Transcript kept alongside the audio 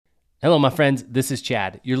Hello, my friends. This is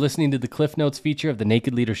Chad. You're listening to the Cliff Notes feature of the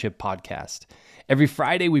Naked Leadership Podcast. Every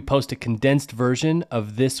Friday, we post a condensed version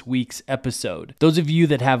of this week's episode. Those of you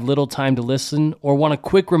that have little time to listen or want a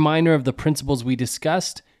quick reminder of the principles we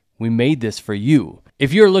discussed, we made this for you.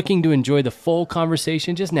 If you're looking to enjoy the full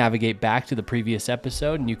conversation, just navigate back to the previous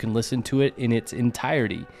episode and you can listen to it in its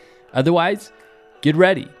entirety. Otherwise, get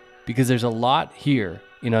ready because there's a lot here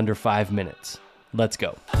in under 5 minutes. Let's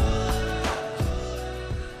go.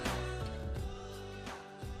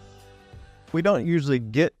 We don't usually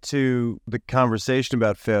get to the conversation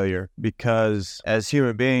about failure because as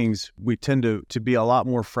human beings, we tend to be a lot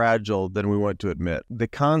more fragile than we want to admit. The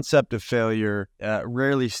concept of failure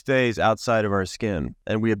rarely stays outside of our skin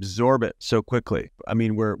and we absorb it so quickly. I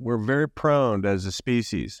mean, we're very prone as a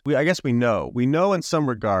species. I guess we know in some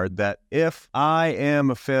regard that if I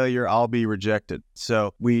am a failure, I'll be rejected.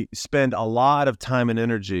 So we spend a lot of time and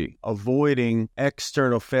energy avoiding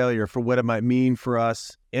external failure for what it might mean for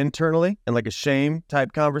us internally, and like a shame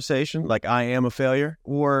type conversation, like I am a failure,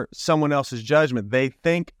 or someone else's judgment. They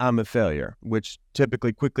think I'm a failure, which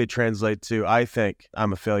typically quickly translates to I think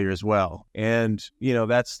I'm a failure as well. And,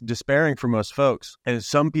 that's despairing for most folks. And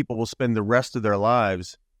some people will spend the rest of their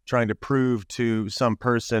lives trying to prove to some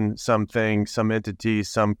person, something, some entity,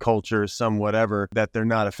 some culture, some whatever, that they're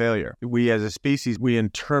not a failure. We as a species, we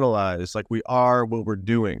internalize like we are what we're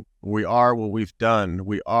doing. We are what we've done.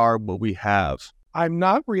 We are what we have. I'm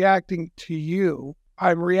not reacting to you.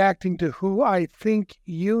 I'm reacting to who I think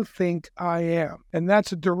you think I am. And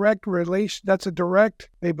that's a direct relation. That's a direct,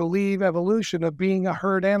 they believe, evolution of being a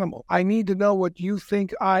herd animal. I need to know what you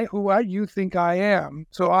think you think I am.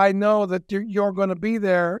 So I know that you're going to be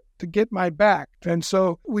there to get my back. And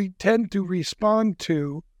so we tend to respond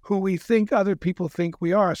to who we think other people think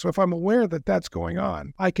we are. So if I'm aware that that's going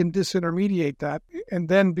on, I can disintermediate that and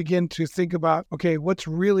then begin to think about, okay, what's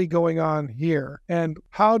really going on here? And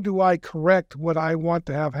how do I correct what I want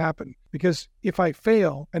to have happen? Because if I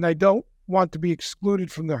fail and I don't want to be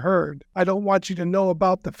excluded from the herd, I don't want you to know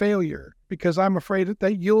about the failure because I'm afraid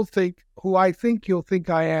that you'll think who I think you'll think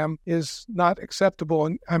I am is not acceptable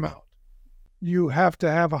and I'm out. You have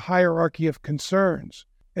to have a hierarchy of concerns.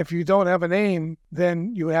 If you don't have an aim,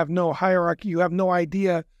 then you have no hierarchy. You have no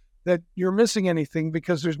idea that you're missing anything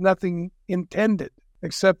because there's nothing intended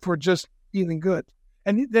except for just feeling good.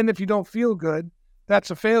 And then if you don't feel good,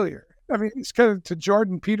 that's a failure. I mean, it's kind of to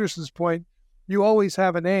Jordan Peterson's point, you always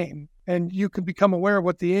have an aim and you can become aware of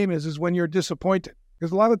what the aim is when you're disappointed.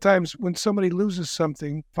 Because a lot of times when somebody loses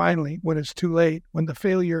something, finally, when it's too late, when the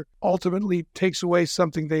failure ultimately takes away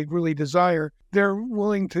something they really desire, they're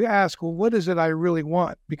willing to ask, well, what is it I really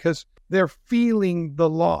want? Because they're feeling the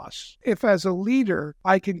loss. If as a leader,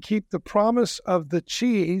 I can keep the promise of the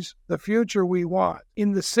cheese, the future we want,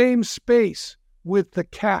 in the same space with the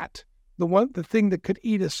cat, the thing that could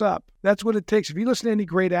eat us up. That's what it takes. If you listen to any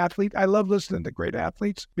great athlete, I love listening to great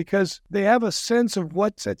athletes because they have a sense of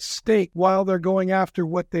what's at stake while they're going after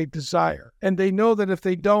what they desire. And they know that if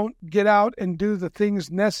they don't get out and do the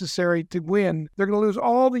things necessary to win, they're going to lose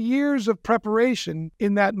all the years of preparation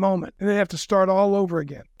in that moment. And they have to start all over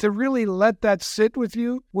again. To really let that sit with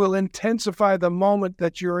you will intensify the moment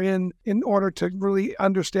that you're in order to really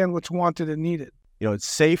understand what's wanted and needed. It's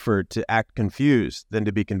safer to act confused than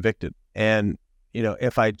to be convicted. And,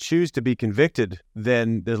 if I choose to be convicted,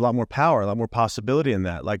 then there's a lot more power, a lot more possibility in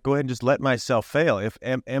that. Like, go ahead and just let myself fail. If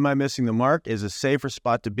am I missing the mark is a safer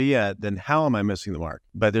spot to be at than how am I missing the mark?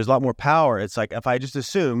 But there's a lot more power. It's like if I just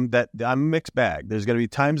assume that I'm a mixed bag, there's going to be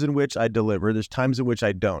times in which I deliver, there's times in which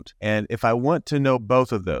I don't. And if I want to know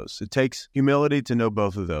both of those, it takes humility to know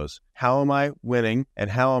both of those. How am I winning and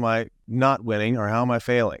how am I not winning or how am I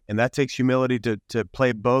failing? And that takes humility to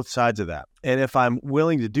play both sides of that. And if I'm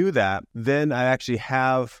willing to do that, then I actually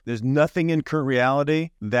there's nothing in current reality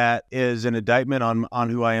that is an indictment on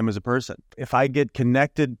who I am as a person. If I get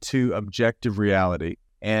connected to objective reality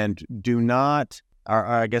and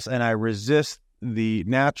I resist the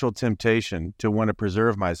natural temptation to want to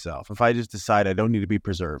preserve myself, if I just decide I don't need to be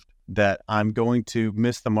preserved, that I'm going to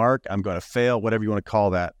miss the mark, I'm going to fail, whatever you want to call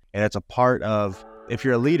that. And it's a part of, if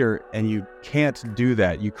you're a leader and you can't do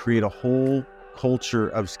that, you create a whole culture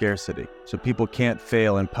of scarcity. So people can't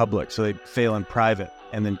fail in public, so they fail in private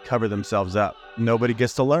and then cover themselves up. Nobody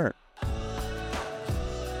gets to learn.